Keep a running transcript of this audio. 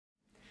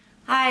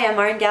Hi, I'm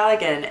Martin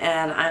Galligan,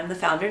 and I'm the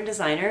founder and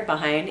designer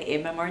behind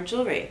Aide-mémoire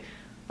jewelry.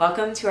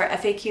 Welcome to our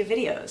FAQ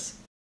videos.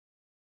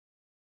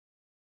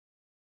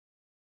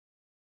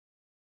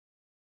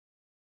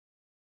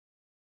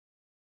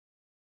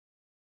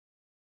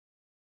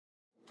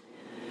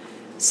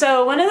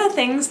 So one of the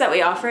things that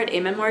we offer at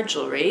Aide-mémoire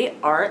jewelry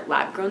are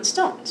lab-grown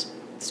stones,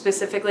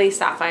 specifically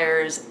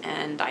sapphires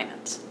and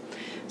diamonds.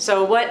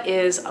 So what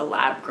is a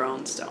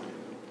lab-grown stone?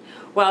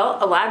 Well,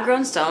 a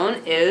lab-grown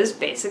stone is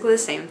basically the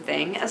same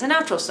thing as a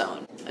natural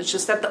stone. It's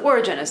just that the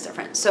origin is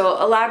different. So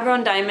a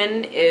lab-grown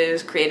diamond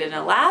is created in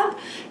a lab,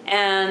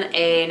 and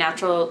a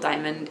natural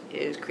diamond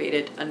is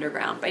created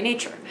underground by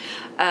nature.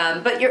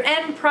 But your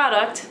end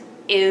product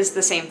is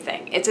the same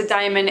thing. It's a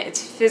diamond,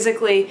 it's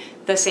physically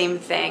the same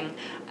thing.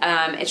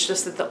 It's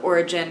just that the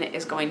origin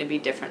is going to be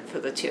different for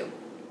the two.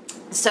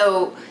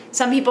 So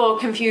some people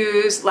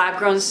confuse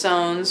lab-grown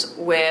stones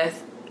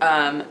with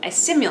a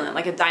simulant,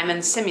 like a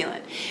diamond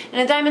simulant.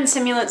 And a diamond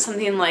simulant is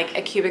something like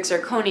a cubic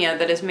zirconia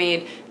that is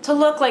made to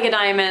look like a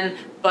diamond,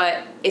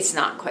 but it's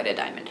not quite a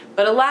diamond.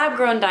 But a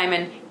lab-grown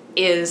diamond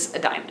is a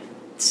diamond.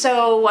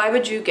 So why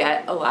would you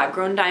get a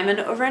lab-grown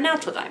diamond over a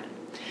natural diamond?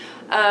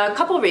 A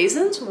couple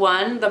reasons.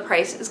 One, the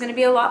price is going to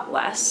be a lot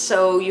less,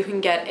 so you can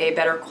get a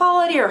better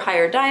quality or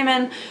higher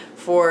diamond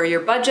for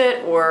your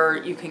budget,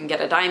 or you can get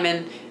a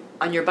diamond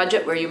on your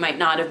budget where you might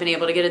not have been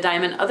able to get a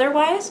diamond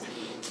otherwise.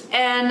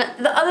 And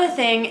the other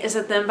thing is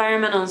that the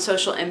environmental and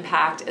social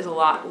impact is a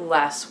lot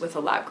less with a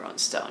lab-grown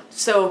stone.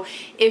 So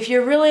if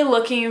you're really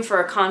looking for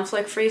a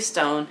conflict-free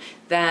stone,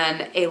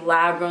 then a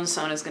lab-grown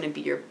stone is going to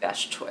be your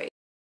best choice.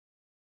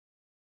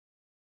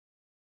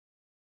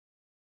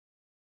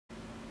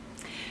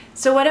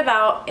 So what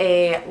about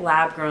a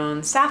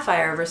lab-grown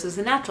sapphire versus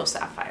a natural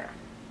sapphire?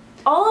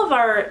 All of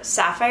our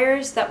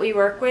sapphires that we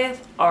work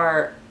with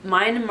are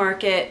mine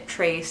market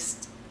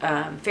traced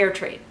fair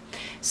trade.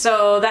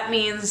 So that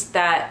means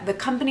that the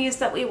companies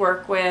that we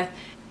work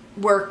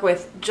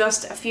with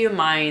just a few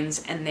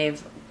mines, and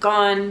they've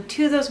gone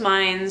to those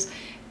mines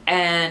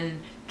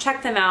and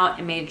checked them out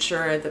and made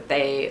sure that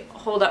they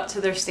hold up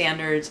to their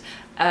standards,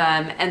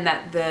 and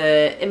that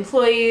the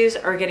employees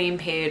are getting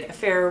paid a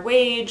fair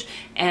wage,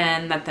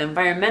 and that the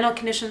environmental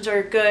conditions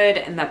are good,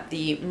 and that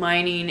the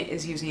mining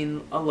is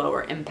using a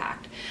lower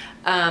impact.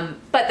 But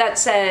that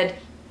said,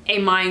 a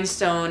mine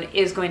stone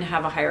is going to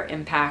have a higher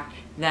impact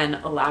than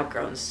a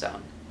lab-grown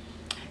stone.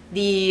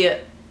 The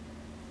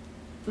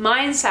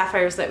mine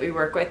sapphires that we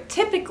work with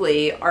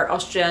typically are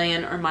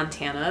Australian or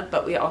Montana,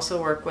 but we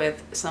also work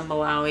with some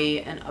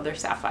Malawi and other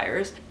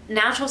sapphires.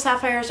 Natural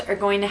sapphires are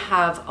going to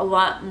have a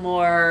lot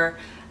more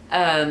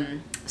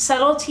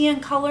subtlety in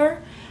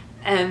color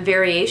and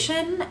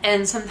variation,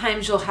 and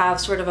sometimes you'll have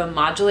sort of a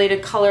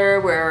modulated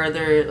color where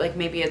they're like,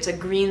 maybe it's a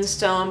green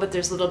stone but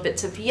there's little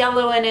bits of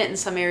yellow in it in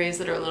some areas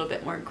that are a little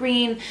bit more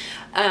green,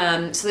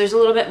 so there's a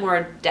little bit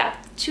more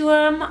depth to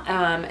them,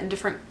 and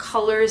different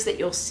colors that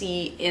you'll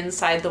see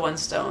inside the one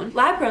stone.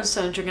 Lab-grown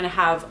stones are going to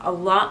have a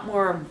lot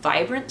more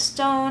vibrant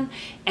stone,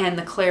 and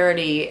the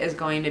clarity is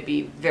going to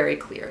be very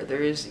clear.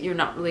 You're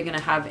not really going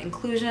to have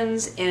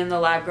inclusions in the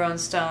lab-grown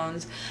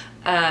stones.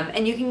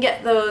 And you can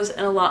get those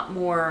in a lot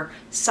more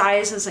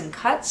sizes and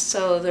cuts,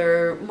 so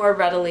they're more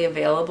readily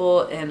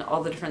available in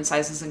all the different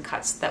sizes and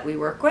cuts that we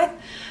work with.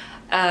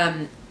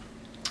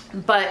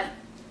 But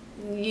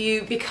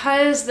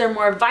because they're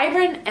more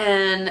vibrant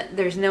and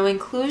there's no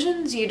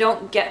inclusions, you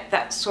don't get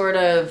that sort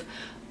of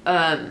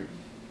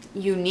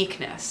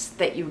uniqueness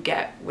that you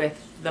get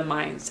with the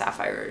mine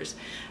sapphires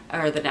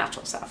or the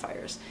natural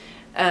sapphires.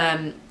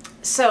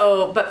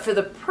 But for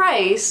the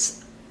price,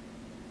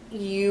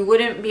 you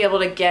wouldn't be able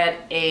to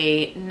get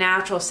a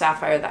natural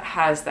sapphire that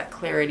has that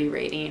clarity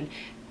rating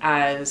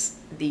as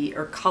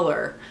or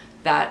color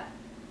that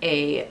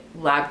a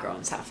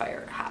lab-grown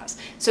sapphire has.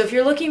 So if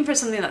you're looking for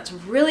something that's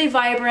really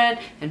vibrant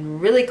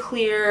and really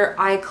clear,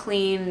 eye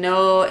clean,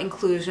 no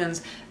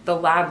inclusions, the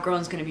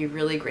lab-grown is going to be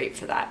really great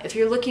for that. If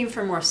you're looking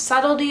for more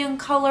subtlety in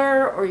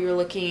color, or you're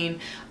looking,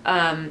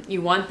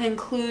 you want the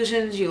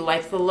inclusions, you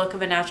like the look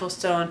of a natural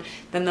stone,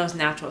 then those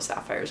natural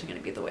sapphires are going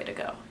to be the way to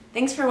go.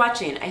 Thanks for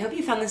watching. I hope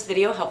you found this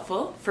video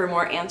helpful. For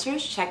more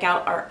answers, check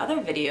out our other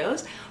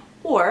videos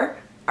or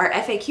our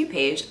FAQ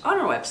page on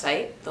our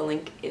website. The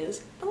link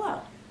is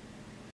below.